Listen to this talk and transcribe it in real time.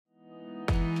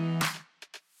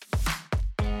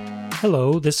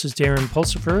Hello, this is Darren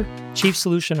Pulsifer, Chief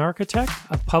Solution Architect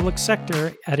of Public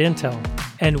Sector at Intel,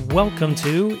 and welcome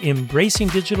to Embracing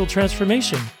Digital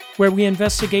Transformation, where we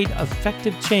investigate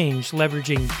effective change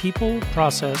leveraging people,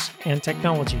 process, and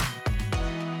technology.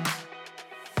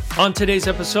 On today's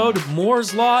episode,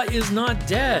 Moore's Law is not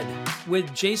dead,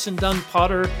 with Jason Dunn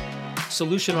Potter,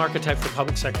 Solution Architect for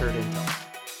Public Sector at Intel.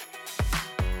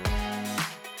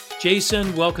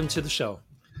 Jason, welcome to the show.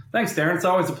 Thanks, Darren. It's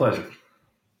always a pleasure.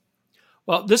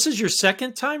 Well, this is your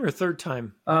second time or third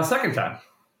time? Second time.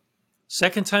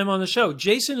 Second time on the show.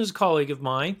 Jason is a colleague of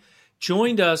mine,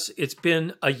 joined us. It's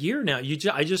been a year now.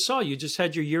 I just saw you just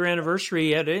had your year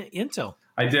anniversary at Intel.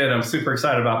 I did. I'm super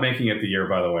excited about making it the year,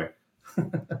 by the way.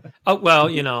 Oh, well,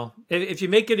 you know, if you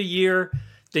make it a year,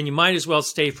 then you might as well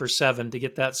stay for 7 to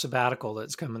get that sabbatical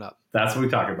that's coming up. That's what we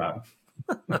talk about.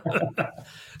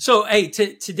 So, hey,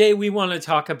 today we want to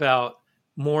talk about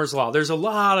Moore's Law. There's a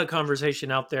lot of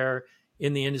conversation out there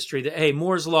in the industry that, hey,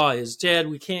 Moore's Law is dead.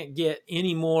 We can't get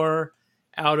any more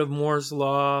out of Moore's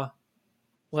Law.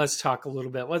 Let's talk a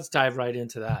little bit. Let's dive right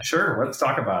into that. Sure. Let's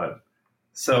talk about it.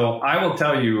 So I will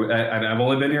tell you, and I've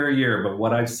only been here a year, but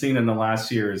what I've seen in the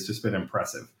last year has just been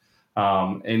impressive.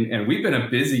 And we've been a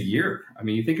busy year. I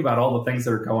mean, you think about all the things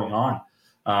that are going on.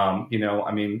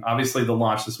 Obviously the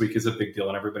launch this week is a big deal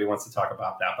and everybody wants to talk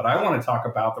about that. But I want to talk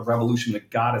about the revolution that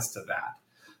got us to that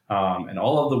and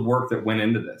all of the work that went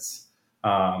into this.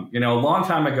 A long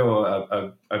time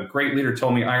ago, a great leader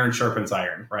told me iron sharpens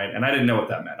iron, right? And I didn't know what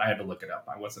that meant. I had to look it up.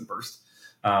 I wasn't versed.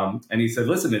 And he said,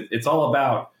 listen, it's all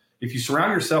about if you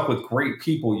surround yourself with great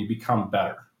people, you become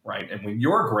better, right? And when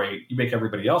you're great, you make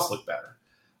everybody else look better.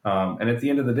 And at the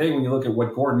end of the day, when you look at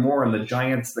what Gordon Moore and the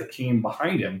giants that came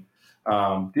behind him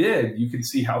did, you can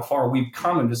see how far we've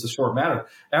come in just a short matter.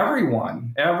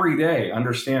 Everyone, every day,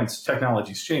 understands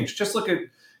technology's changed. Just look at,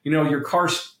 your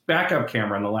car's backup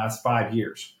camera in the last 5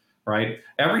 years, right?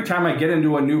 Every time I get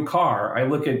into a new car, I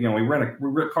look at, we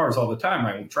rent cars all the time,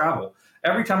 right? We travel.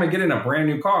 Every time I get in a brand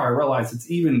new car, I realize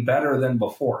it's even better than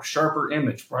before. Sharper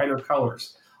image, brighter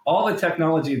colors, all the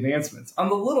technology advancements on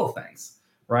the little things,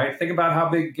 right? Think about how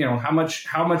big, how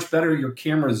much better your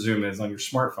camera zoom is on your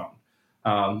smartphone.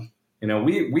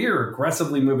 We are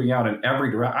aggressively moving out in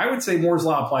every direction. I would say Moore's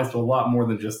Law applies to a lot more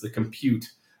than just the compute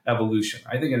evolution.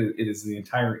 I think it is the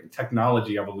entire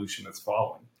technology evolution that's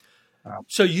following.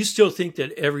 So you still think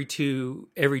that every two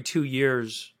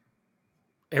years,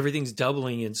 everything's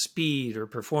doubling in speed or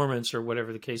performance or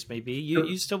whatever the case may be?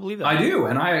 You still believe that? I do.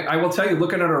 And I will tell you,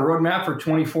 looking at our roadmap for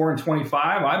 24 and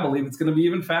 25, I believe it's going to be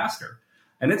even faster.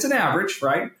 And it's an average,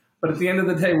 right? But at the end of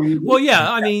the day,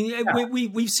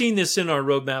 we've seen this in our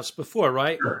roadmaps before,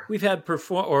 right? Sure. We've had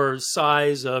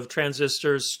size of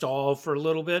transistors stall for a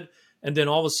little bit, and then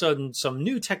all of a sudden some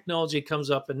new technology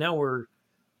comes up, and now we're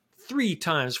 4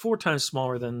 times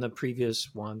smaller than the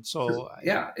previous one. So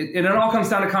yeah, and it all comes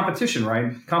down to competition,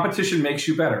 right? Competition makes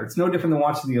you better. It's no different than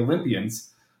watching the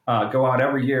Olympians go out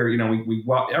every year.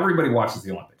 Everybody watches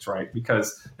the Olympics, right?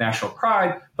 Because national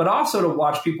pride, but also to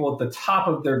watch people at the top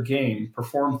of their game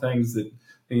perform things that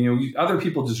other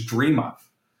people just dream of.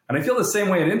 And I feel the same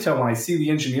way at Intel when I see the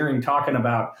engineering talking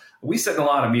about. We sit in a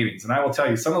lot of meetings, and I will tell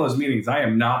you, some of those meetings, I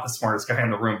am not the smartest guy in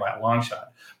the room by a long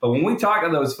shot. But when we talk to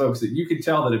those folks that you can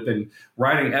tell that have been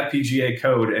writing FPGA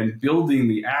code and building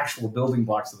the actual building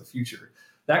blocks of the future,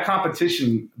 that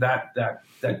competition, that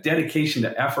dedication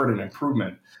to effort and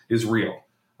improvement is real.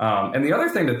 And the other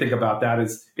thing to think about that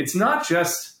is it's not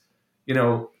just,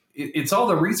 it's all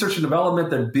the research and development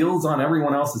that builds on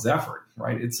everyone else's effort,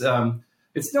 right?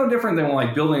 It's no different than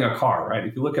like building a car, right?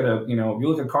 If you look at a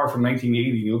car from 1980,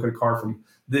 and you look at a car from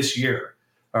this year,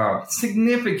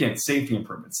 significant safety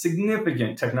improvements,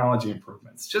 significant technology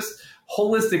improvements, just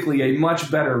holistically a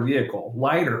much better vehicle,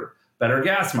 lighter, better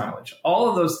gas mileage, all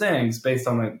of those things based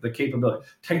on the capability,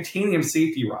 titanium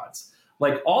safety rods,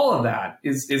 like all of that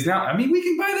is now, we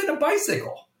can buy that in a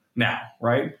bicycle now,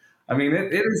 right?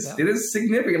 It is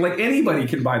significant. Like anybody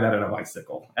can buy that at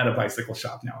a bicycle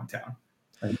shop now in town.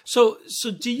 Right? So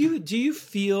do you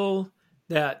feel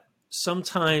that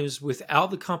sometimes without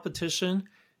the competition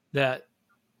that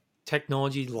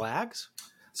technology lags?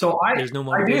 So there's no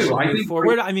motivation to move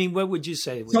forward. What would you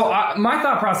say? My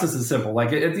thought process is simple.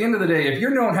 Like at the end of the day, if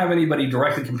you don't have anybody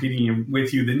directly competing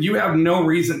with you, then you have no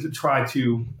reason to try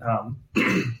to.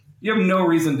 You have no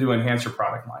reason to enhance your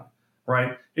product line,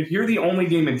 right? If you're the only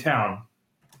game in town,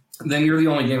 then you're the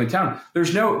only game in town.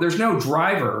 There's no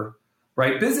driver,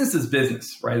 right? Business is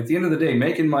business, right? At the end of the day,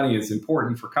 making money is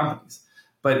important for companies.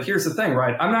 But here's the thing,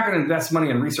 right? I'm not going to invest money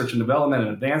in research and development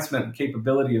and advancement and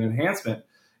capability and enhancement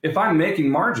if I'm making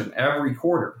margin every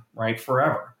quarter, right,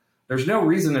 forever. There's no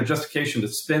reason or justification to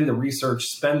spend the research,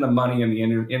 spend the money and the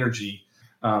energy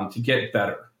to get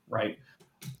better, right?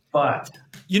 But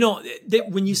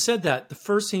when you said that, the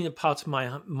first thing that popped in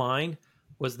my mind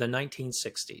was the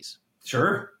 1960s.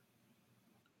 Sure.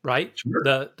 Right? Sure.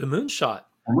 The moonshot.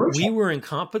 We were in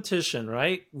competition,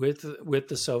 right, with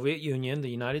the Soviet Union. The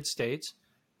United States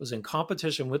was in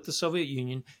competition with the Soviet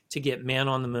Union to get man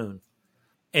on the moon.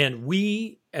 And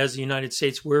we, as the United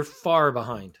States, we're far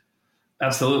behind.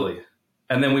 Absolutely.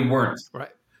 And then we weren't. Right.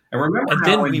 And remember, and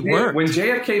then we weren't. When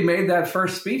JFK made that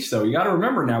first speech, though, you got to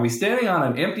remember now, he's standing on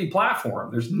an empty platform.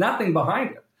 There's nothing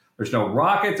behind him. There's no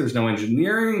rocket. There's no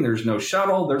engineering. There's no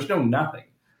shuttle. There's no nothing.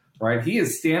 Right. He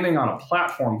is standing on a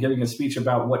platform giving a speech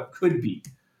about what could be.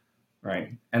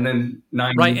 Right. And then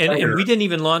 9 right. years later, and we didn't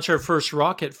even launch our first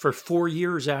rocket for 4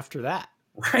 years after that.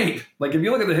 Right. Like if you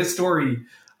look at the history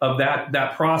of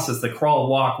that process, the crawl,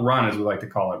 walk, run, as we like to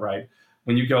call it, right?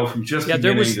 When you go from just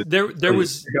there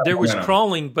was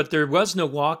crawling, but there was no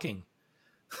walking.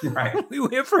 Right. We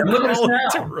went from crawling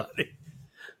to running.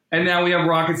 And now we have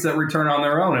rockets that return on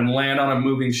their own and land on a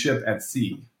moving ship at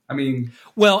sea. I mean,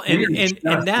 well, and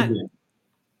that,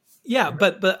 yeah,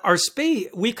 but our space,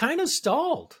 we kind of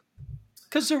stalled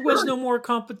because there was no more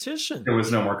competition. There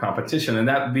was no more competition, and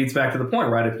that beats back to the point,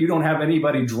 right? If you don't have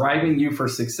anybody driving you for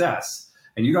success,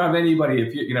 and you don't have anybody,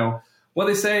 if you what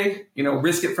they say,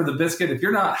 risk it for the biscuit. If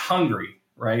you're not hungry,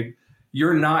 right,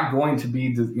 you're not going to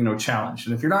be, challenged,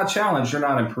 and if you're not challenged, you're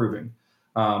not improving.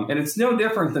 And it's no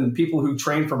different than people who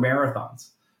train for marathons.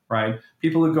 Right?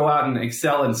 People who go out and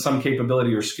excel in some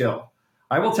capability or skill.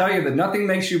 I will tell you that nothing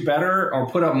makes you better or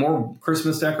put up more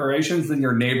Christmas decorations than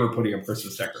your neighbor putting up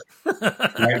Christmas decorations.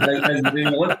 Right?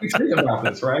 Let's be think about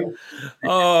this, right?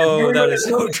 Oh, that is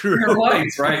so true. Your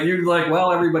lights, right? You're like,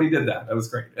 well, everybody did that. That was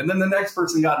great. And then the next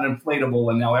person got an inflatable,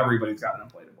 and now everybody's got an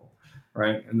inflatable,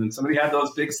 right? And then somebody had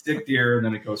those big stick deer, and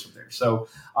then it goes from there. So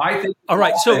I think. All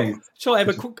right. So I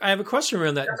have a question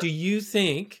around that. Sure. Do you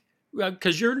think,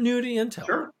 because you're new to Intel,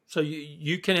 sure. So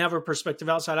you can have a perspective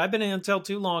outside. I've been at Intel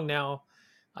too long now.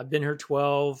 I've been here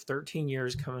 12, 13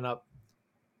 years coming up.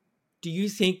 Do you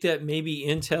think that maybe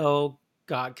Intel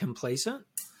got complacent?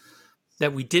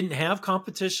 That we didn't have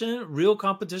real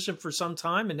competition for some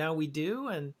time, and now we do?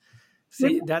 And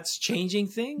that's changing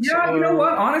things? Yeah, you know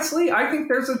what? Honestly, I think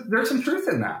there's some truth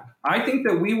in that. I think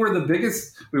that we were the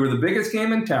biggest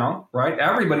game in town, right?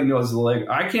 Everybody knows the leg.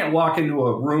 I can't walk into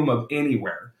a room of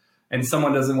anywhere and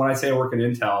someone doesn't, when I say I work at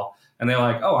Intel, and they're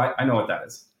like, oh, I know what that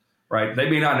is, right? They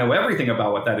may not know everything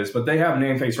about what that is, but they have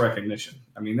name, face recognition.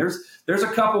 I mean, there's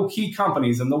a couple key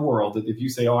companies in the world that if you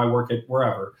say, oh, I work at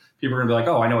wherever, people are going to be like,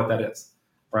 oh, I know what that is,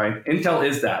 right? Intel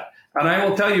is that. And I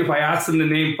will tell you, if I ask them to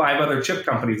name 5 other chip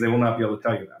companies, they will not be able to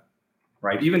tell you that,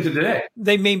 right? Even to today.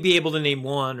 They may be able to name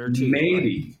 1 or 2.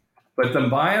 Maybe. Right? But then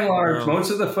by and large,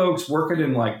 most of the folks working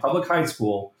in like public high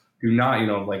school do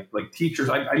not, like teachers.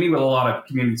 I meet with a lot of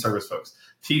community service folks,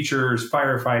 teachers,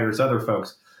 firefighters, other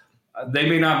folks. They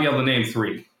may not be able to name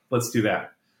 3. Let's do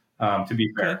that, to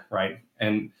be fair, right?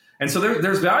 And so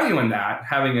there's value in that,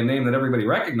 having a name that everybody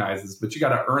recognizes, but you got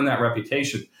to earn that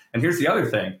reputation. And here's the other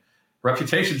thing.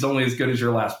 Reputation's only as good as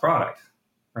your last product,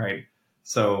 right?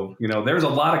 So, there's a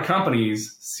lot of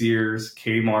companies, Sears,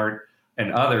 Kmart,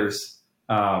 and others.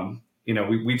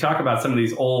 We talk about some of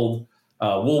these old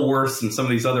Woolworths and some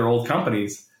of these other old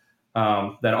companies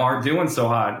that aren't doing so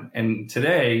hot. And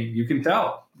today, you can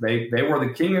tell they were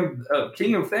the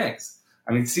king of things.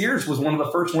 I mean, Sears was one of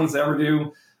the first ones to ever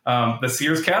do the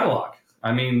Sears catalog.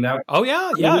 I mean, that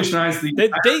revolutionized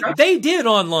the. They did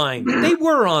online. They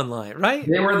were online, right?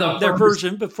 They were their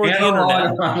version before the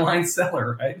internet. Online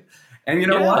seller, right? And you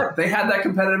know what? They had that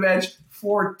competitive edge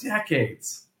for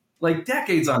decades, like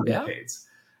decades on decades.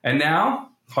 And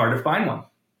now, hard to find one.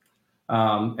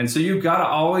 And so you've got to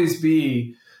always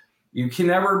be. You can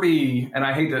never be, and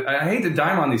I hate to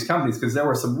dime on these companies because there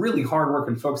were some really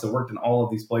hardworking folks that worked in all of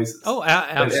these places. Oh,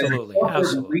 absolutely.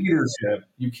 Absolutely. Leadership,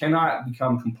 you cannot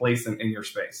become complacent in your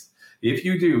space. If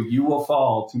you do, you will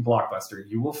fall to Blockbuster.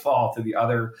 You will fall to the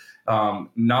other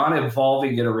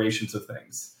non-evolving iterations of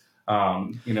things.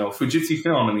 Fujitsu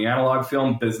Film in the analog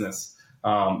film business.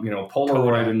 Polaroid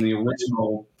Kodak. In the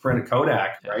original print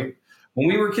Kodak, right? When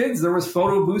we were kids, there was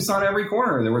photo booths on every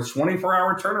corner. There was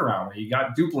 24-hour turnaround where you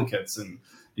got duplicates and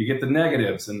you get the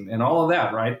negatives and all of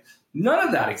that, right? None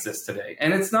of that exists today.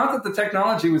 And it's not that the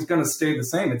technology was going to stay the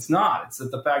same. It's not. It's that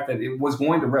the fact that it was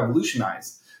going to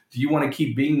revolutionize. Do you want to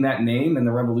keep being that name in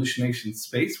the revolutionation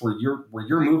space where you're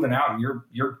moving out and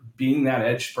you're being that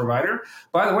edge provider?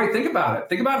 By the way, think about it.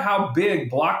 Think about how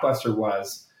big Blockbuster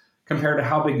was compared to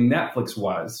how big Netflix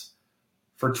was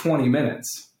for 20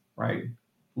 minutes, right?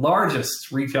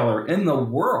 largest retailer in the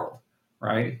world,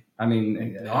 right? I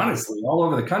mean, honestly, all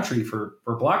over the country for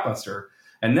Blockbuster.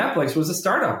 And Netflix was a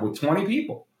startup with 20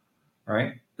 people,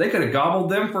 right? They could have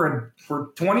gobbled them for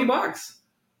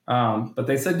 $20. But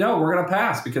they said, no, we're going to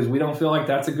pass because we don't feel like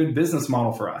that's a good business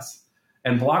model for us.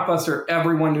 And Blockbuster,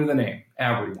 everyone knew the name.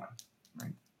 Everyone.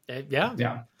 Right? Yeah.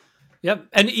 Yeah. Yep.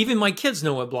 And even my kids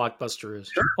know what Blockbuster is.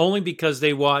 Sure. Only because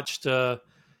they watched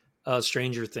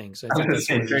Stranger Things. I was going to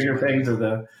say Stranger Things or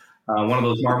the one of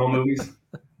those Marvel movies.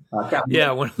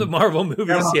 Yeah, one of the Marvel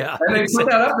movies. Yeah. And they put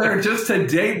that up there just to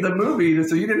date the movie,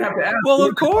 so you didn't have to ask. Well,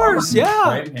 of course. Yeah.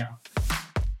 Right? Yeah.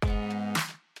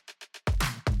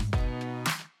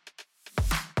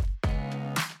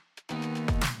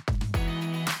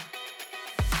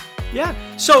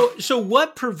 Yeah. So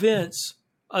what prevents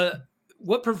a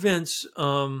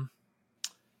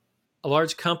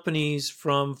large companies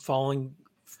from falling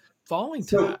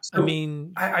to that? I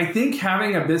mean, I think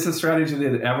having a business strategy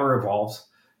that ever evolves,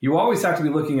 you always have to be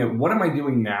looking at what am I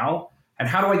doing now and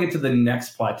how do I get to the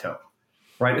next plateau,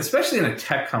 right? Especially in a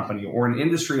tech company or an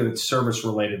industry that's service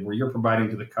related where you're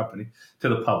providing to the company, to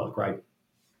the public, right?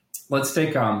 Let's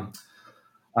take,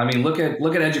 look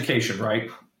at education,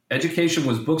 right? Education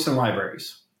was books and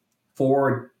libraries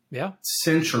for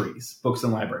centuries, books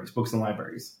and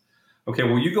libraries. Okay,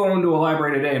 well, you go into a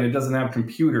library today and it doesn't have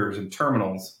computers and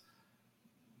terminals.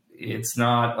 It's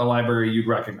not a library you'd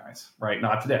recognize, right?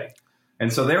 Not today.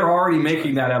 And so they're already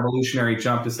making that evolutionary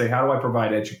jump to say, how do I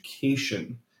provide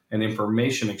education and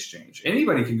information exchange?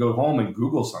 Anybody can go home and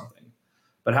Google something,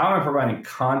 but how am I providing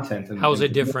content? How is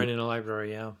it different in a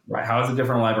library? Yeah. Right. How is it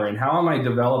different in a library? And how am I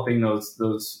developing those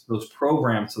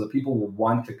programs so that people will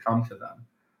want to come to them?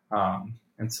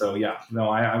 And so,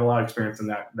 I have a lot of experience in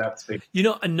that space.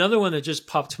 Another one that just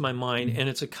popped to my mind, and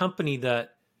it's a company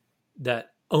that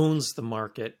owns the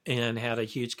market and had a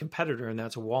huge competitor, and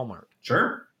that's Walmart.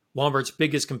 Sure. Walmart's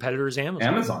biggest competitor is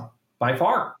Amazon. Amazon, by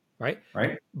far. Right?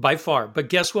 Right. By far. But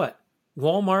guess what?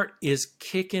 Walmart is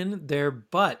kicking their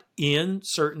butt in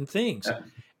certain things.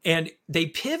 And they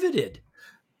pivoted.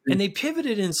 And they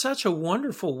pivoted in such a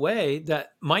wonderful way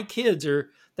that my kids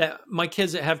that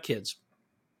have kids,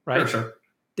 right? Sure.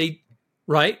 They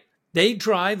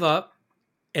drive up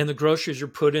and the groceries are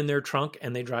put in their trunk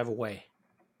and they drive away.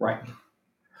 Right.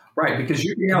 Right, because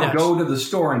you can now go to the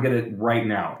store and get it right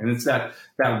now, and it's that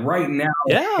right now.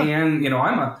 Yeah. And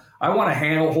I want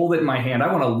to hold it in my hand.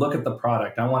 I want to look at the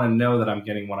product. I want to know that I'm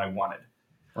getting what I wanted.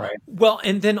 Right. Well,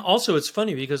 and then also it's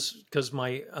funny because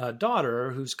my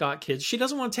daughter, who's got kids, she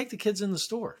doesn't want to take the kids in the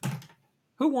store.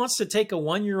 Who wants to take a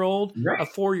 1-year-old, a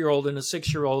 4-year-old, and a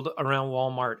 6-year-old around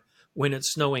Walmart when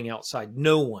it's snowing outside?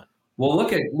 No one. Well,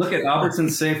 look at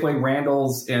Albertsons, Safeway,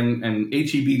 Randall's, and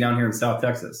H-E-B down here in South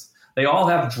Texas. They all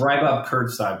have drive-up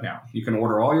curbside now. You can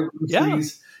order all your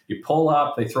groceries. Yeah. You pull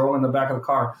up. They throw in the back of the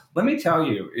car. Let me tell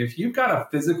you, if you've got a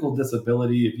physical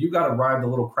disability, if you've got to ride the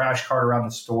little crash cart around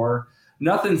the store,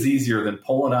 nothing's easier than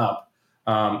pulling up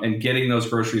and getting those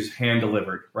groceries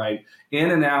hand-delivered, right?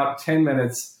 In and out, 10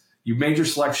 minutes. You've made your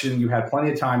selection. You had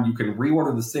plenty of time. You can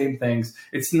reorder the same things.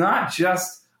 It's not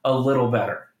just a little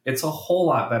better. It's a whole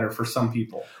lot better for some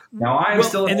people. Now, I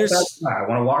want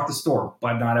to walk the store,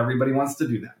 but not everybody wants to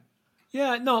do that.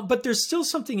 Yeah, no, but there's still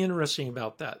something interesting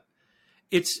about that.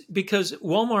 It's because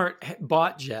Walmart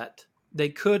bought Jet. They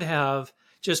could have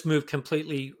just moved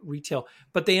completely retail,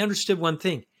 but they understood one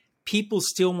thing. People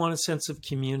still want a sense of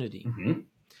community. Mm-hmm.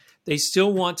 They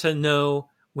still want to know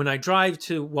when I drive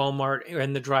to Walmart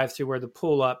and the drive-thru or the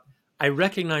pull-up, I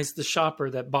recognize the shopper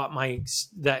that got my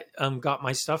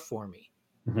stuff for me.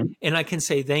 Mm-hmm. And I can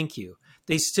say thank you.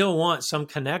 They still want some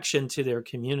connection to their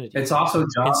community. It's also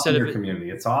jobs in your community.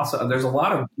 It's also, there's a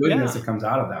lot of goodness that comes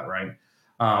out of that, right?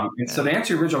 So to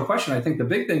answer your original question, I think the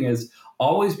big thing is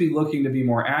always be looking to be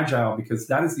more agile because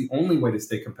that is the only way to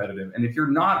stay competitive. And if you're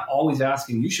not always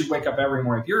asking, you should wake up every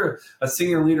morning. If you're a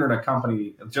senior leader in a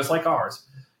company just like ours,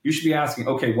 you should be asking,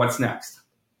 okay, what's next,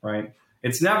 right?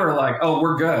 It's never like, oh,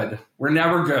 we're good. We're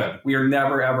never good. We are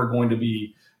never, ever going to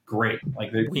be great.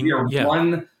 Like we are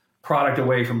one product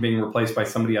away from being replaced by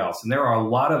somebody else. And there are a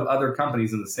lot of other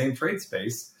companies in the same trade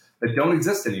space that don't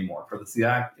exist anymore for this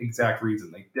exact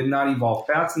reason. They did not evolve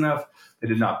fast enough. They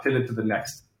did not pivot to the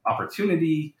next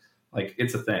opportunity. Like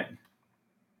it's a thing.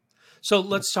 So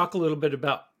let's talk a little bit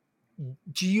about,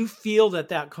 do you feel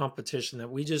that competition that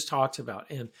we just talked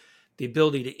about and the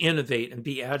ability to innovate and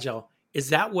be agile, is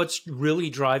that what's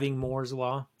really driving Moore's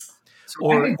Law?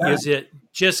 Or is it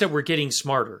just that we're getting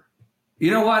smarter?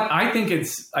 You know what? I think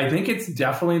it's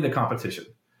definitely the competition.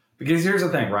 Because here's the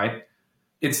thing, right?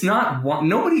 it's not one,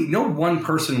 nobody, no one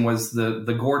person was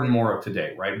the Gordon Moore of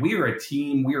today, right? We are a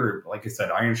team. We are, like I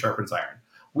said, iron sharpens iron.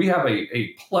 We have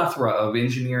a plethora of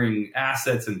engineering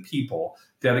assets and people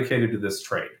dedicated to this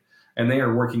trade, and they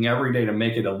are working every day to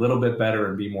make it a little bit better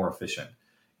and be more efficient.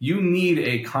 You need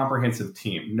a comprehensive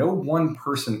team. No one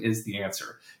person is the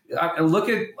answer. Look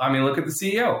at the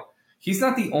CEO. He's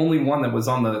not the only one that was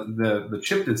on the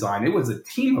chip design. It was a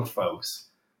team of folks,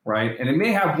 right? And it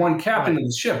may have one captain of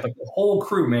the ship, but the whole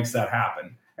crew makes that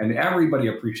happen, and everybody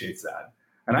appreciates that.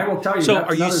 And I will tell you. So,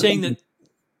 are you saying that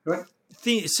Go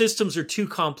the systems are too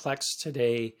complex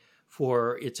today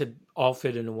for it to all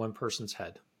fit into one person's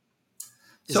head?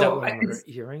 Is that what I'm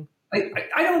hearing?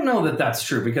 I don't know that that's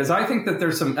true, because I think that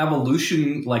there's some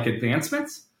evolution, like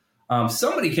advancements.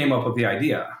 Somebody came up with the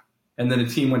idea, and then a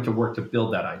team went to work to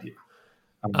build that idea.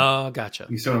 Gotcha.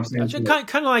 You see what I'm saying? Gotcha.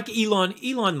 Kind of like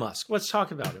Elon Musk. Let's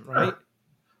talk about him, right?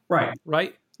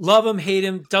 Right. Love him, hate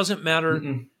him, doesn't matter.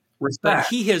 Respect. But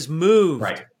he has moved.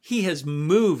 Right. He has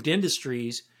moved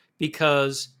industries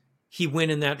because he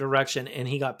went in that direction and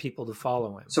he got people to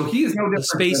follow him. So he is no different. The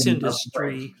space than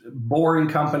industry, Boring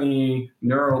Company,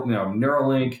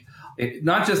 Neuralink.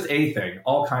 Not just a thing,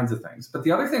 all kinds of things. But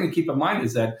the other thing to keep in mind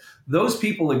is that those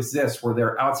people exist where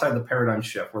they're outside the paradigm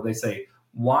shift, where they say,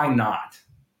 "Why not?"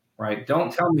 Right?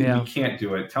 Don't tell me we can't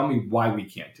do it. Tell me why we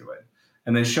can't do it,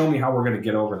 and then show me how we're going to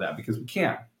get over that, because we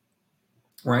can.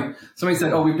 Right? Somebody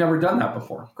said, "Oh, we've never done that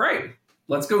before." Great,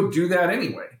 let's go do that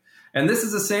anyway. And this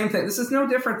is the same thing. This is no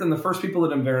different than the first people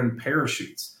that invented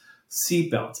parachutes,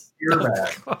 seatbelts,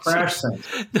 airbags, crash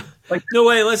sensors. No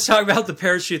way. Let's talk about the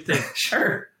parachute thing.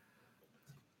 Sure.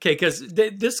 Okay,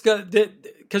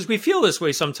 because we feel this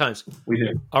way sometimes. We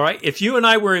do. All right. If you and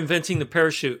I were inventing the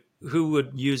parachute, who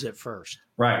would use it first?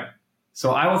 Right.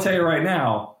 So I will tell you right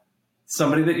now,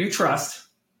 somebody that you trust,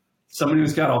 somebody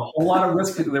who's got a whole lot of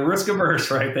risk, they're risk averse,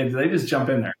 right? They just jump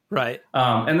in there. Right.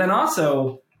 And then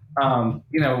also,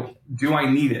 do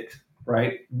I need it?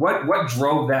 Right. What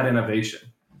drove that innovation?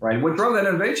 Right. What drove that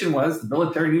innovation was the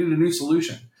military needed a new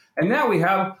solution. And now we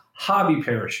have hobby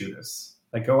parachutists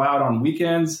that go out on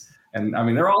weekends. And I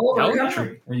mean, they're all over the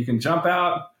country where you can jump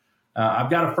out. I've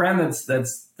got a friend that's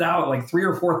out like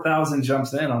 3,000 or 4,000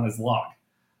 jumps in on his log.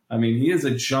 I mean, he is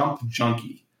a jump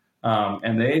junkie.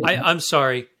 I'm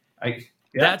sorry.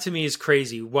 That to me is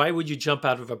crazy. Why would you jump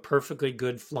out of a perfectly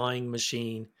good flying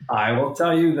machine? I will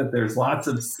tell you that there's lots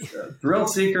of thrill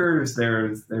seekers.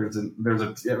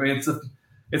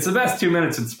 It's the best 2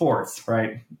 minutes in sports,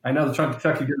 right? I know the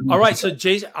Kentucky. All right, so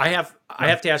Jason, I have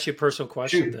to ask you a personal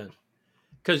question then,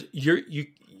 because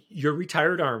you're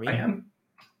retired Army. I am.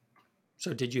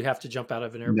 So did you have to jump out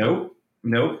of an airplane?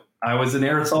 Nope. I was an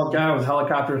air assault guy. I was a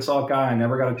helicopter assault guy. I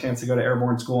never got a chance to go to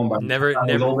airborne school. And never.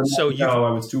 I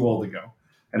was too old to go,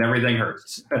 and everything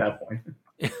hurts at that point.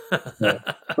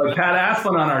 But Pat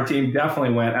Asplund on our team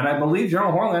definitely went, and I believe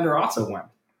General Horlander also went.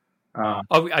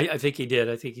 I think he did.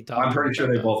 I think he talked. I'm pretty sure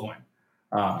they both went.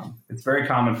 It's very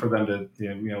common for them to,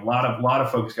 a lot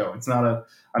of folks go.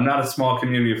 I'm not a small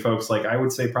community of folks. Like I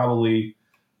would say probably,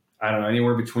 I don't know,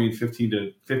 anywhere between 15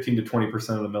 to 20%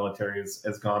 of the military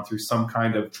has gone through some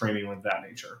kind of training of that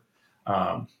nature.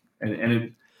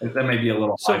 And that may be a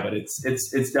little high, but it's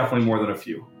definitely more than a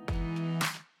few.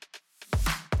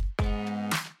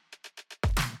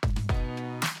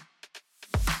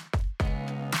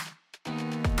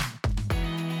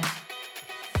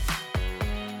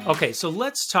 Okay, so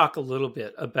let's talk a little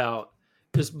bit about,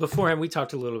 because beforehand we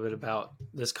talked a little bit about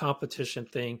this competition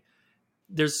thing.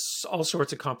 There's all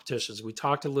sorts of competitions. We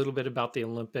talked a little bit about the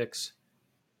Olympics.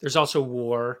 There's also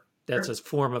war. That's a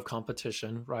form of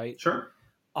competition, right? Sure.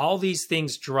 All these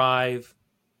things drive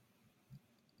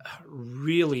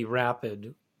really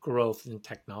rapid growth in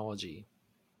technology.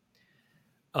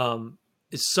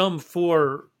 Some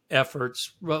for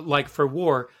efforts, like for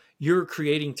war, you're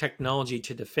creating technology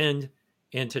to defend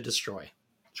and to destroy.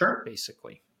 Sure.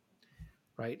 Basically.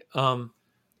 Right.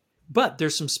 But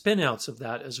there's some spin outs of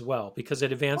that as well, because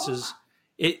it advances,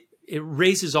 it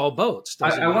raises all boats.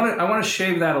 I want to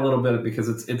shave that a little bit, because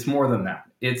it's more than that.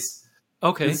 It's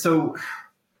okay. So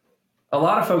a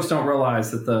lot of folks don't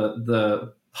realize that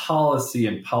the policy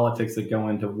and politics that go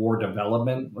into war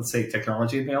development, let's say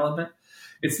technology development,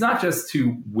 it's not just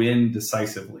to win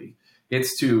decisively.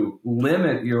 It's to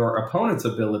limit your opponent's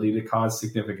ability to cause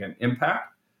significant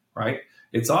impact, right?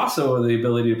 It's also the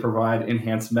ability to provide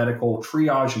enhanced medical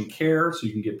triage and care so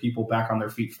you can get people back on their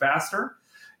feet faster.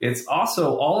 It's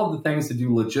also all of the things to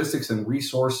do logistics and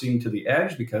resourcing to the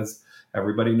edge, because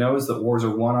everybody knows that wars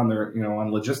are won on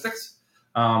on logistics.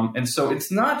 And so we're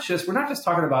not just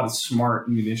talking about smart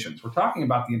munitions. We're talking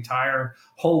about the entire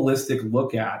holistic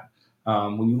look at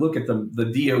when you look at the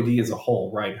DoD as a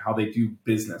whole, right, how they do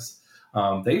business,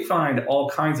 they find all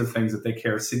kinds of things that they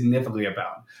care significantly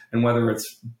about. And whether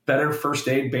it's better first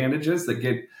aid bandages that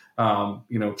get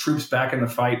troops back in the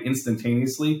fight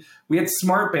instantaneously. We had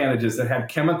smart bandages that had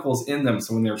chemicals in them.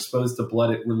 So when they're exposed to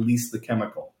blood, it released the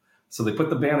chemical. So they put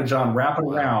the bandage on, wrap it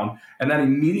around, and that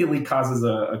immediately causes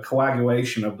a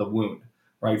coagulation of the wound,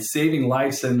 right? Saving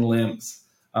lives and limbs.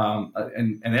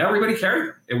 And everybody carried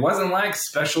them. It wasn't like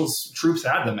special troops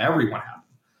had them. Everyone had them.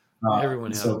 Everyone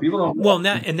has. So people don't. Well,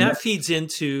 that feeds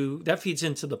into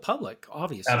the public,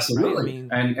 obviously. Absolutely.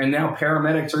 Right? And now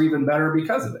paramedics are even better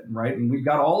because of it, right? And we've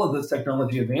got all of this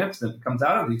technology advancement that comes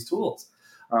out of these tools.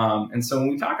 And so when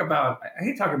we talk about, I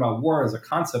hate talking about war as a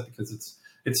concept because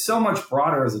it's so much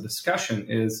broader as a discussion.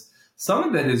 Is some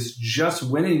of it is just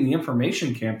winning the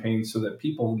information campaign so that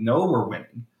people know we're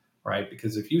winning, right?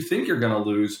 Because if you think you're going to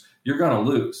lose, you're going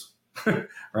to lose.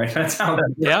 Right? That's how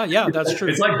that. Yeah, that's true.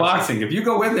 It's like boxing. If you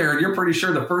go in there and you're pretty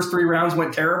sure the first 3 rounds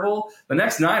went terrible, the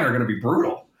next 9 are going to be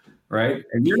brutal, right?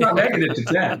 And you're not making it to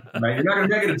 10, right? You're not going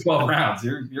to make it to 12 rounds.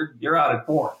 You're out at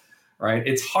 4, right?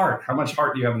 It's heart. How much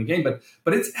heart do you have in the game?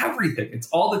 But it's everything. It's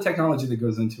all the technology that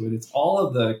goes into it. It's all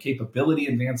of the capability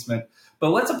advancement. But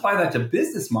let's apply that to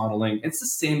business modeling. It's the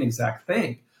same exact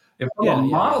thing. If from a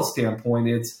model standpoint,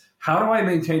 it's how do I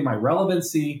maintain my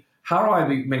relevancy? How do I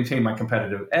maintain my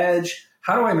competitive edge?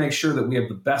 How do I make sure that we have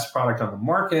the best product on the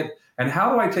market? And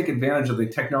how do I take advantage of the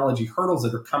technology hurdles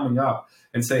that are coming up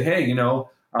and say, hey,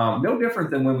 no different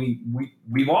than when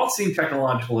we've all seen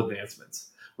technological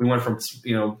advancements. We went from,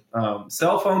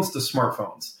 cell phones to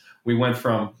smartphones. We went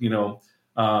from,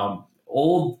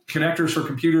 old connectors for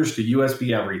computers to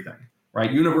USB everything,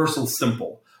 right? Universal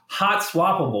simple, hot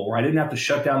swappable, where I didn't have to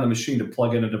shut down the machine to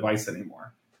plug in a device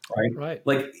anymore. Right.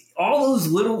 Like all those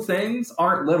little things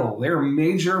aren't little. They're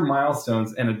major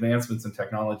milestones and advancements in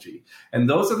technology. And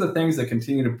those are the things that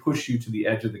continue to push you to the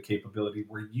edge of the capability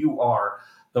where you are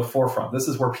the forefront. This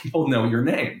is where people know your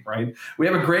name, right? We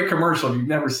have a great commercial. If you've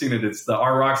never seen it, it's the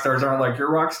Our Rock Stars Aren't Like Your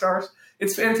Rock Stars.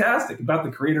 It's fantastic about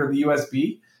the creator of the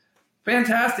USB.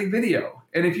 Fantastic video.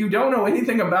 And if you don't know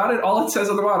anything about it, all it says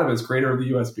on the bottom is creator of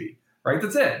the USB, right?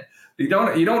 That's it. You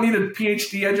don't need a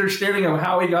PhD understanding of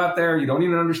how he got there. You don't need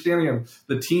an understanding of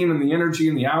the team and the energy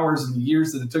and the hours and the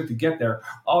years that it took to get there.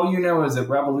 All you know is it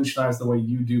revolutionized the way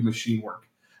you do machine work.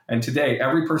 And today,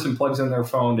 every person plugs in their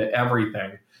phone to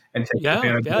everything and takes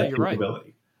advantage of that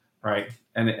capability, right?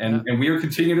 And we are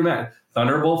continuing to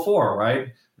Thunderbolt 4, right?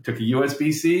 We took a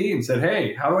USB-C and said,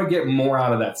 hey, how do I get more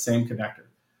out of that same connector,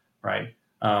 right?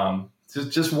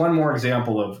 Just one more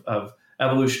example of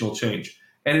evolutional change.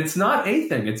 And it's not a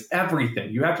thing, it's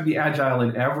everything. You have to be agile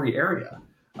in every area,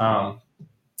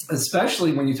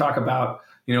 especially when you talk about,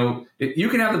 you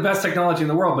can have the best technology in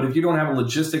the world, but if you don't have a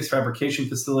logistics fabrication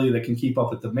facility that can keep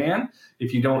up with demand,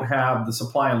 if you don't have the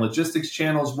supply and logistics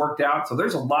channels worked out, so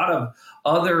there's a lot of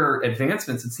other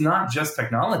advancements. It's not just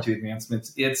technology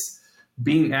advancements, it's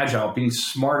being agile, being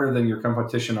smarter than your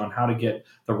competition on how to get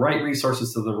the right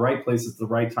resources to the right places at the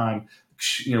right time.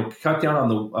 Cut down on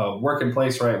the work in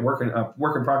place, right? Work in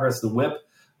progress, the WIP,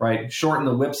 right? Shorten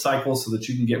the WIP cycle so that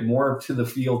you can get more to the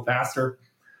field faster.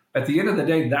 At the end of the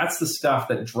day, that's the stuff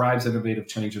that drives innovative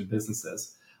change in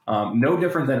businesses. No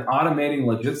different than automating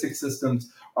logistics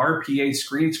systems, RPA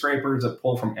screen scrapers that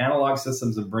pull from analog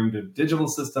systems and bring to digital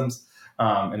systems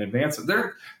and advance it.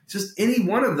 There, just any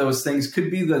one of those things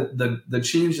could be the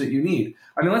change that you need.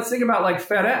 I mean, let's think about like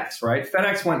FedEx, right?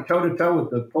 FedEx went toe-to-toe with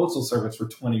the Postal Service for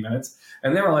 20 minutes,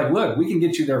 and they were like, look, we can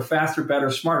get you there faster, better,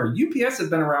 smarter. UPS has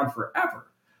been around forever,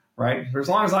 right? For as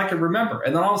long as I can remember.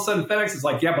 And then all of a sudden, FedEx is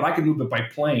like, yeah, but I can move it by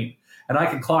plane, and I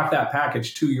can clock that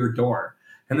package to your door.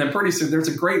 And then pretty soon, there's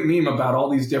a great meme about all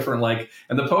these different,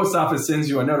 and the post office sends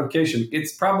you a notification.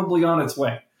 It's probably on its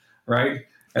way, right?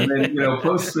 And then,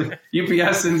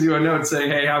 UPS sends you a note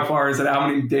saying, hey, how far is it? How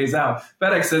many days out?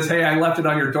 FedEx says, hey, I left it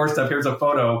on your doorstep. Here's a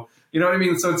photo. You know what I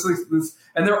mean? So it's like this,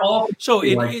 and they're all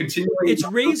continuing it's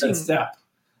raising that step.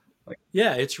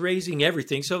 It's raising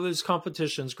everything. So this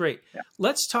competition's great. Yeah.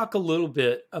 Let's talk a little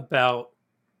bit about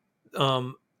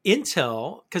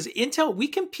Intel, because Intel, we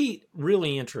compete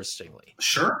really interestingly.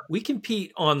 Sure. We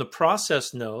compete on the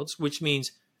process nodes, which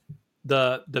means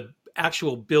the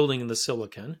actual building the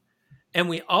silicon. And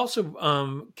we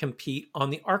also compete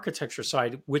on the architecture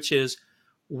side, which is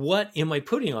what am I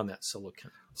putting on that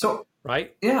silicon? So,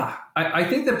 right? Yeah. I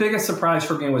think the biggest surprise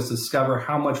for me was to discover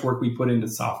how much work we put into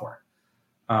software.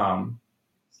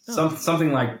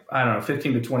 Something like, I don't know,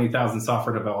 15 to 20,000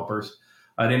 software developers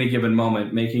at any given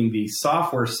moment, making the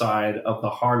software side of the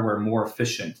hardware more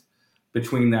efficient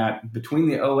between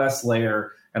the OS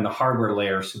layer and the hardware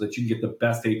layer so that you get the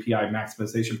best API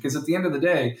maximization. Because at the end of the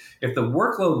day, if the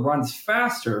workload runs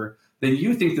faster, then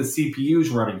you think the CPU is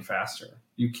running faster.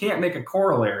 You can't make a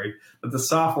corollary that the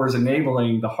software is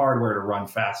enabling the hardware to run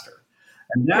faster.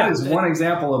 And that is one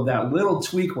example of that little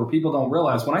tweak where people don't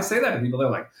realize. When I say that to people, they're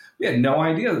like, we had no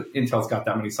idea Intel's got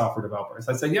that many software developers.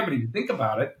 I say, yeah, but if you think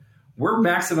about it, we're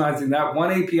maximizing that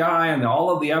one API, and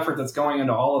all of the effort that's going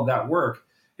into all of that work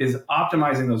is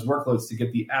optimizing those workloads to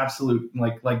get the absolute,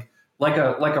 like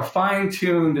a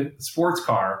fine-tuned sports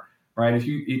car, right? If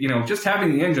you just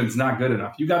having the engine's not good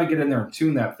enough. You got to get in there and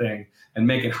tune that thing and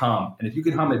make it hum. And if you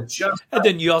can hum it just and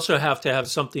then you also have to have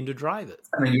something to drive it.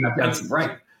 I mean, you have to have some,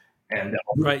 right. And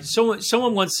right.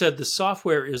 Someone once said the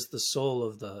software is the soul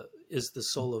of the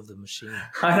machine.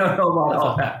 I don't know about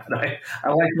all that, but I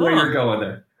like the way you're going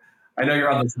there. I know you're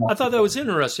on this. I thought that was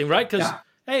interesting, right? Because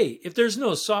hey, if there's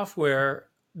no software,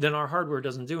 then our hardware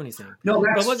doesn't do anything. No,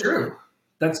 that's true.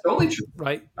 That's totally true.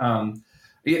 Right. And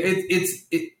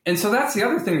so that's the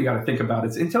other thing you got to think about.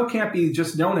 Is Intel can't be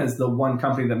just known as the one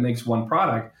company that makes one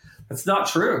product. That's not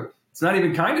true. It's not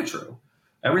even kind of true.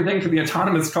 Everything from the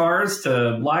autonomous cars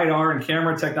to LiDAR and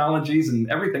camera technologies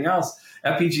and everything else,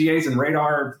 FPGAs and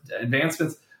radar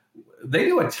advancements, they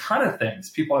do a ton of things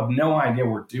people have no idea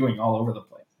we're doing all over the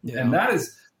place. Yeah. And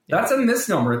that's a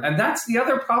misnomer. And that's the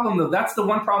other problem, though. That's the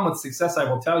one problem with success, I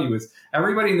will tell you, is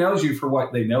everybody knows you for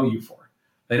what they know you for.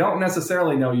 They don't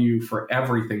necessarily know you for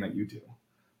everything that you do,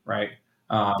 right?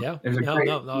 There's a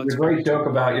great joke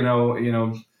about,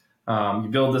 you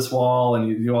build this wall and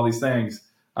you do all these things,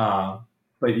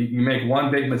 but you make one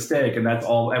big mistake, and that's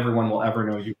all everyone will ever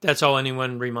know you. That's all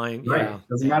anyone remind. Right. Yeah.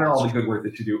 Doesn't matter all the good work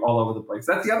that you do all over the place.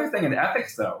 That's the other thing in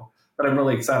ethics, though, that I'm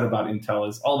really excited about Intel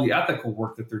is all the ethical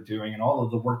work that they're doing and all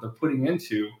of the work they're putting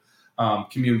into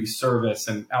community service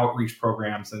and outreach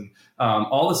programs and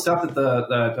all the stuff that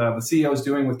the CEO is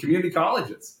doing with community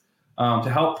colleges to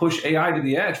help push AI to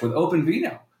the edge with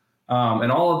OpenVINO.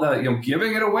 And all of the,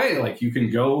 giving it away. Like you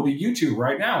can go to YouTube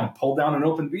right now and pull down an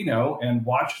OpenVINO and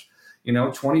watch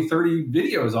 20, 30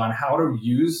 videos on how to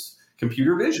use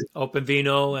computer vision.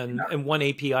 OpenVINO and one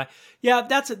API. Yeah,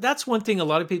 that's one thing a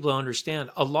lot of people don't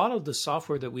understand. A lot of the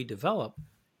software that we develop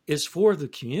is for the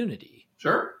community.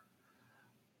 Sure.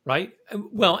 Right?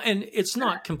 Well, and it's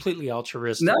not completely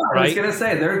altruistic. No, right? I was going to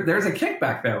say, there's a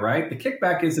kickback there, right? The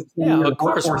kickback is a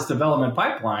workforce development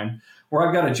pipeline where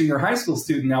I've got a junior high school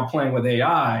student now playing with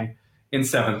AI in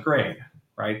 7th grade,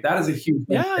 right? That is a huge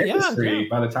industry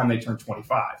by the time they turn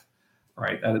 25.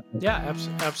 Right.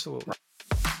 Absolutely.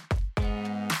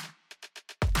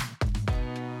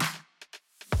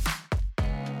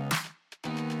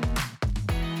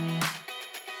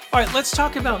 All right, let's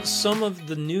talk about some of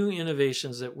the new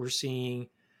innovations that we're seeing,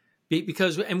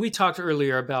 and we talked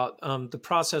earlier about the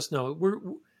process node.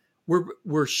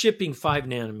 We're shipping 5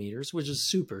 nanometers, which is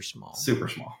super small. Super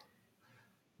small.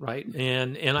 Right,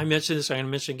 and I mentioned this. I'm going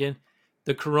to mention again.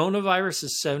 The coronavirus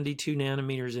is 72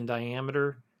 nanometers in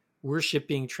diameter. We're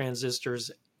shipping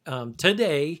transistors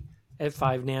today at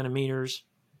 5 nanometers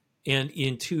and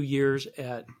in 2 years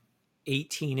at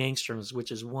 18 angstroms,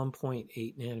 which is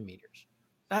 1.8 nanometers.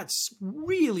 That's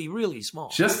really, really small.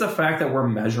 Just the fact that we're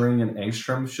measuring in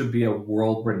angstrom should be a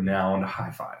world-renowned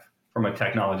high five from a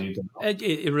technology development.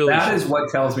 It really that is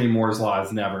what tells me Moore's Law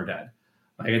is never dead.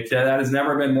 That has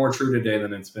never been more true today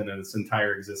than it's been in its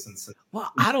entire existence.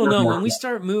 Well, I don't know. When we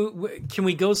start can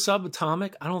we go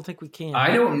subatomic? I don't think we can.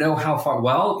 I don't know how far.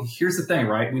 Well, here's the thing,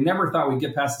 right? We never thought we'd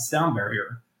get past the sound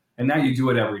barrier, and now you do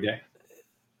it every day,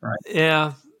 right?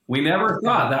 Yeah. We never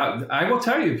thought that. I will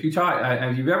tell you, if you've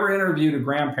ever interviewed a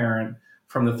grandparent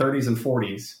from the 30s and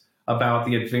 40s about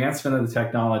the advancement of the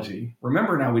technology,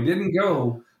 remember now, we didn't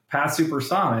go past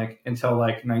supersonic until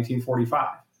like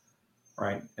 1945.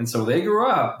 Right. And so they grew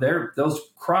up those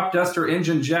crop duster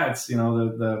engine jets,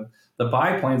 the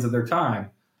biplanes of their time,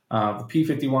 the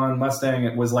P-51 Mustang,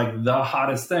 it was like the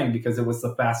hottest thing because it was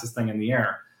the fastest thing in the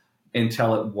air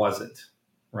until it wasn't.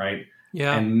 Right.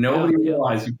 Yeah. And nobody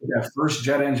realized you put that first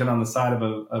jet engine on the side of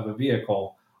a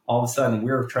vehicle. All of a sudden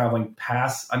we were traveling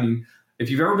past. I mean, if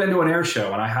you've ever been to an air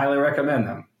show, and I highly recommend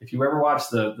them, if you ever watch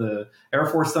the Air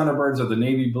Force Thunderbirds or the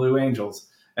Navy Blue Angels,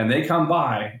 and they come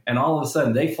by and all of a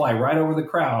sudden they fly right over the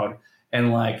crowd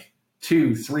and like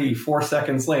 2, 3, 4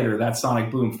 seconds later, that sonic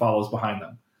boom follows behind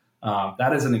them.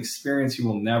 That is an experience you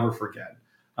will never forget.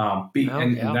 And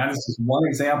that is just one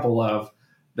example of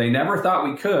they never thought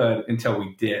we could until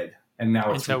we did. And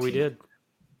now it's until we did.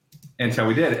 Until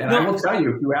we did. And I will tell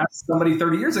you, if you ask somebody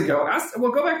 30 years ago,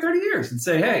 we'll go back 30 years and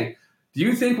say, hey, do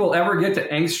you think we'll ever get to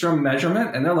angstrom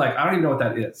measurement? And they're like, I don't even know what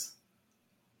that is.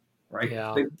 Right?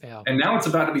 Yeah. And now it's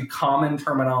about to be common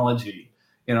terminology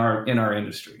in our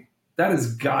industry. That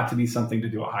has got to be something to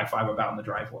do a high five about in the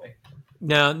driveway.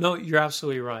 No, you're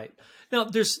absolutely right. Now,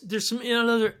 there's some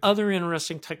other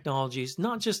interesting technologies,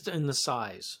 not just in the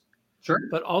size, Sure.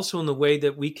 but also in the way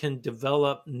that we can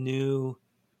develop new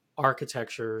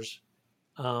architectures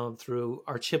through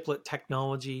our chiplet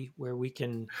technology, where we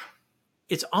can.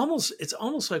 It's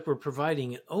almost like we're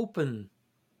providing an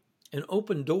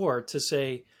open door to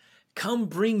say, come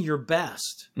bring your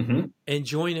best and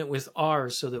join it with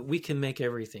ours so that we can make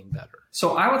everything better.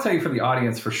 So I will tell you for the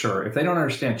audience for sure, if they don't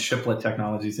understand chiplet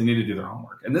technologies, they need to do their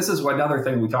homework. And this is another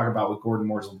thing we talk about with Gordon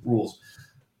Moore's rules.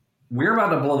 We're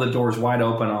about to blow the doors wide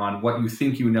open on what you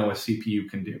think you know a CPU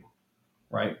can do,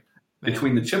 right?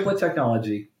 Between the chiplet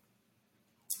technology,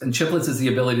 and chiplets is the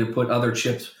ability to put other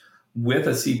chips with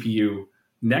a CPU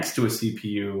next to a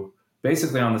CPU,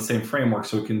 basically on the same framework,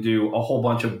 so it can do a whole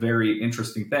bunch of very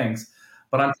interesting things.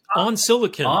 But on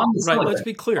silicon, right? Let's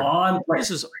be clear.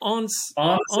 This is on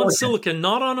silicon,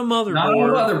 not on a motherboard. Not on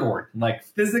a motherboard, like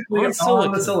physically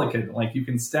on the silicon. Like you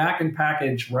can stack and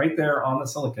package right there on the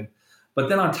silicon. But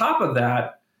then on top of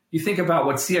that, you think about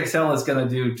what CXL is going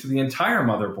to do to the entire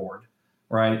motherboard,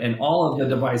 right? And all of the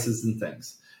devices and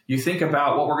things. You think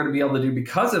about what we're going to be able to do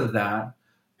because of that,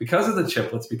 because of the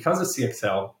chiplets, because of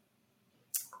CXL,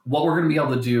 what we're going to be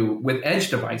able to do with edge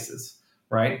devices,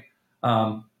 right?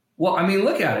 Well, I mean,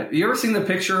 look at it. You ever seen the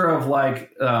picture of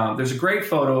like, there's a great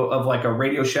photo of like a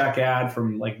Radio Shack ad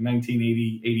from like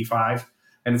 1980, 85,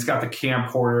 and it's got the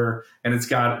camcorder and it's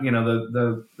got, you know,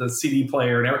 the CD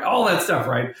player and all that stuff,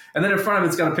 right? And then in front of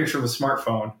it's got a picture of a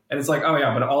smartphone, and it's like, oh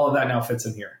yeah, but all of that now fits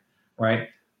in here, right?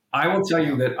 I will tell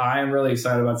you that I am really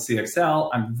excited about CXL.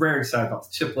 I'm very excited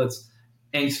about the chiplets,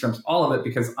 angstroms, all of it,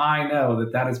 because I know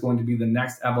that that is going to be the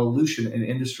next evolution in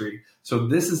industry. So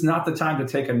this is not the time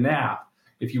to take a nap.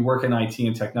 If you work in IT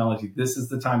and technology, this is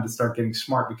the time to start getting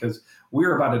smart, because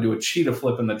we're about to do a cheetah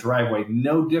flip in the driveway,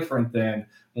 no different than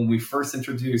when we first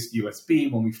introduced USB,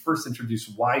 when we first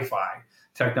introduced Wi-Fi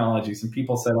technologies, and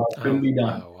people said, oh, it couldn't be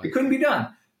done. It couldn't be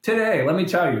done. Today, let me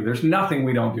tell you, there's nothing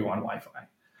we don't do on Wi-Fi,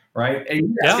 right?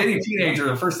 Any teenager,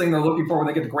 the first thing they're looking for when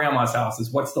they get to grandma's house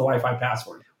is, what's the Wi-Fi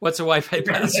password? What's a Wi-Fi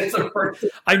password?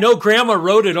 I know Grandma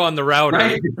wrote it on the router,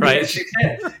 right? Yeah, she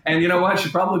did. And you know what? She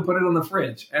probably put it on the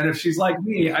fridge. And if she's like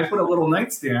me, I put a little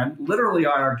nightstand, literally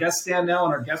on our guest stand now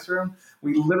in our guest room.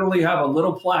 We literally have a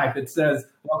little plaque that says,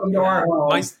 welcome to our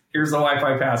home. Here's the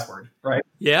Wi-Fi password, right?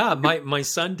 Yeah, my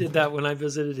son did that when I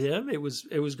visited him. It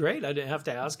was great. I didn't have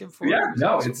to ask him for it. Yeah,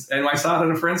 no, and I saw it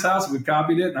at a friend's house. We've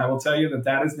copied it, and I will tell you that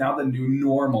that is now the new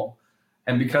normal.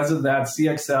 And because of that,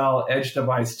 CXL, edge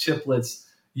device, chiplets,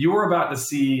 you are about to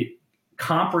see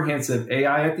comprehensive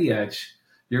AI at the edge.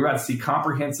 You're about to see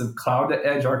comprehensive cloud to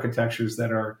edge architectures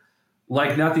that are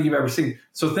like nothing you've ever seen.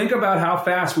 So think about how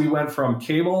fast we went from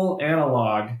cable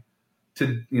analog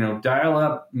to, dial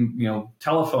up,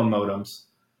 telephone modems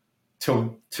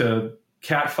to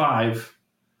Cat5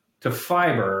 to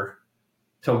fiber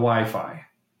to Wi-Fi.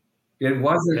 It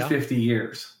wasn't 50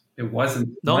 years. It wasn't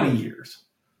 20 years.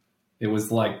 It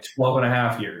was like 12 and a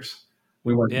half years.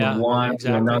 We went from one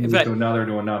to another, to another,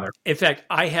 to another. In fact,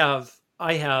 I have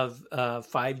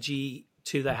 5G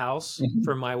to the house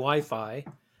for my Wi-Fi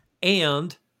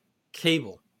and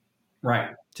cable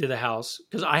to the house,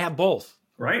 because I have both.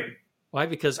 Right. Why?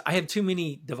 Because I have too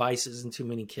many devices and too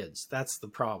many kids. That's the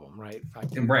problem, right?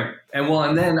 Right.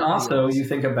 And then also you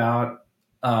think about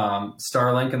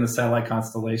Starlink and the satellite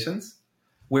constellations.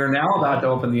 We're now about to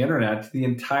open the internet to the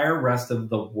entire rest of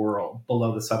the world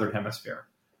below the southern hemisphere.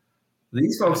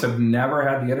 These folks have never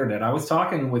had the internet. I was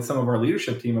talking with some of our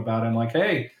leadership team about it. I'm like,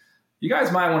 hey, you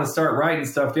guys might want to start writing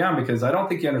stuff down, because I don't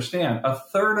think you understand. A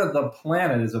third of the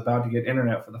planet is about to get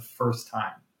internet for the first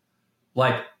time.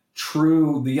 Like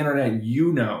true, the internet,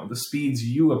 the speeds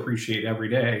you appreciate every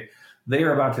day, they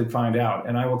are about to find out.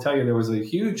 And I will tell you, there was a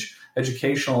huge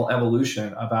educational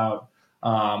evolution about,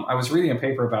 I was reading a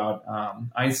paper about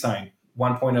Einstein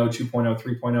 1.0, 2.0,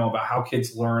 3.0, about how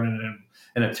kids learn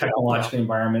in a technological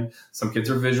environment. Some kids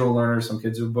are visual learners. Some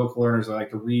kids are book learners. They like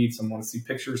to read. Some want to see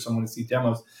pictures. Some want to see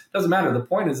demos. Doesn't matter. The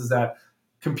point is that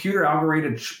computer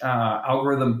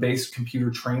algorithm-based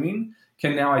computer training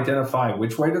can now identify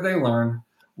which way do they learn,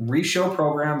 re-show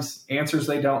programs, answers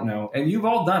they don't know. And you've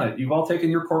all done it. You've all taken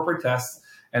your corporate tests,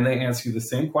 and they answer you the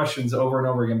same questions over and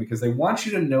over again, because they want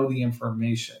you to know the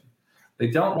information. They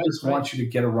don't just want you to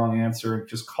get a wrong answer and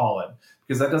just call it,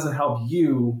 because that doesn't help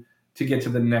you to get to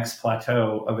the next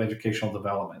plateau of educational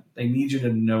development. They need you to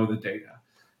know the data.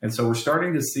 And so we're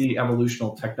starting to see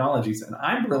evolutional technologies. And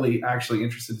I'm really actually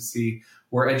interested to see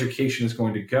where education is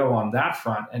going to go on that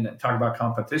front, and talk about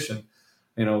competition.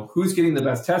 Who's getting the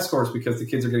best test scores because the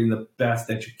kids are getting the best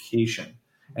education?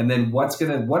 And then what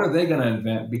are they going to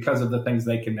invent because of the things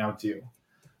they can now do?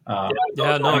 I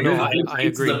agree.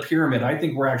 It's the pyramid. I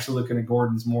think we're actually looking at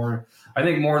Gordon's more. I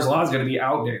think Moore's Law is going to be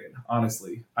outdated,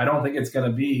 honestly. I don't think it's going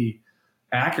to be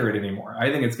accurate anymore.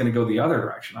 I think it's going to go the other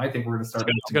direction. I think we're going to start.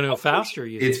 It's going to go faster.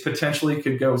 It's potentially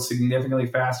could go significantly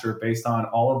faster based on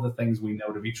all of the things we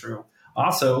know to be true.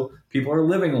 Also, people are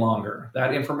living longer.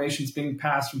 That information is being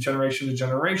passed from generation to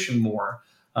generation more.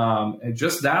 And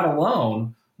just that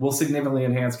alone will significantly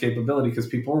enhance capability because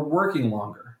people are working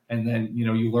longer. And then,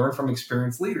 you learn from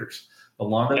experienced leaders. The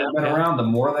longer they've been around, the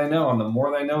more they know. And the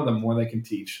more they know, the more they can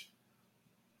teach.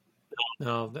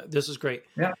 No, this is great.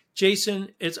 Yeah. Jason,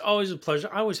 it's always a pleasure.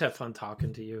 I always have fun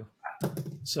talking to you.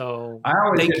 So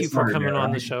thank you for coming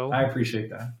on the show. I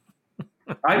appreciate that.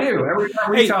 I do. Every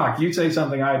time we talk, you say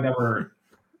something I never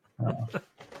heard.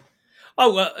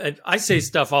 Oh, well, I say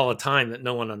stuff all the time that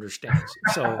no one understands.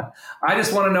 So I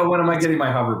just want to know, when am I getting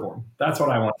my hoverboard? That's what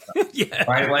I want to know. Yeah.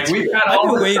 Right? Like we've had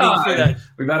all this waiting time. for that.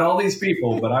 We've had all these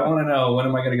people, but I want to know, when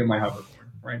am I going to get my hoverboard?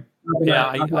 Right? Yeah.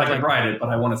 I can ride it, but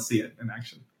I want to see it in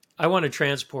action. I want a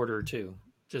transporter too,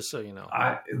 just so you know.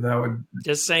 That would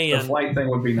just saying. The flight thing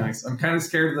would be nice. I'm kind of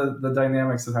scared of the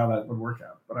dynamics of how that would work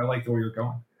out, but I like the way you're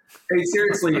going. Hey,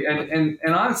 seriously, and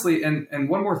honestly, and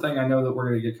one more thing, I know that we're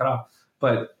going to get cut off,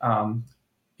 but when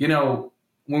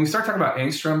we start talking about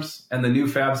angstroms and the new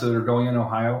fabs that are going in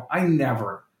Ohio, I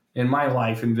never in my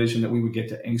life envisioned that we would get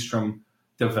to angstrom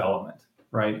development,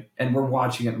 right? And we're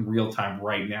watching it in real time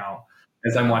right now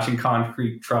as I'm watching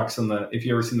concrete trucks and if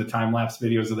you ever seen the time lapse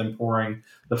videos of them pouring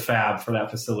the fab for that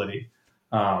facility,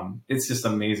 it's just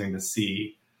amazing to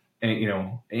see.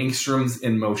 Angstroms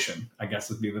in motion, I guess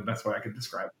would be the best way I could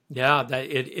describe it. Yeah,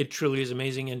 it truly is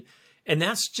amazing. And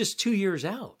that's just 2 years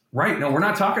out. Right. No, we're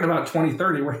not talking about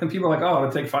 2030 where people are like, oh,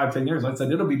 it'll take 5-10 years. I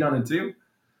said, it'll be done in 2.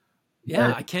 Yeah.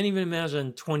 Right. I can't even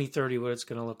imagine 2030, what it's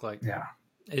going to look like. Yeah.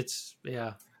 It's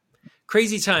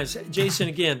crazy times. Jason,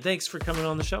 again, thanks for coming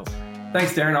on the show.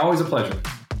 Thanks, Darren. Always a pleasure.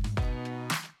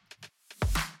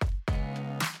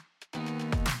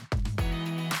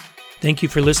 Thank you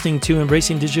for listening to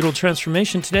Embracing Digital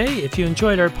Transformation today. If you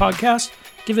enjoyed our podcast,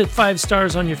 give it 5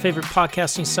 stars on your favorite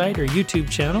podcasting site or YouTube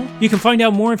channel. You can find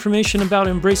out more information about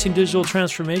Embracing Digital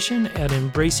Transformation at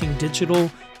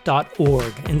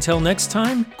embracingdigital.org. Until next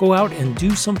time, go out and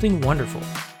do something wonderful.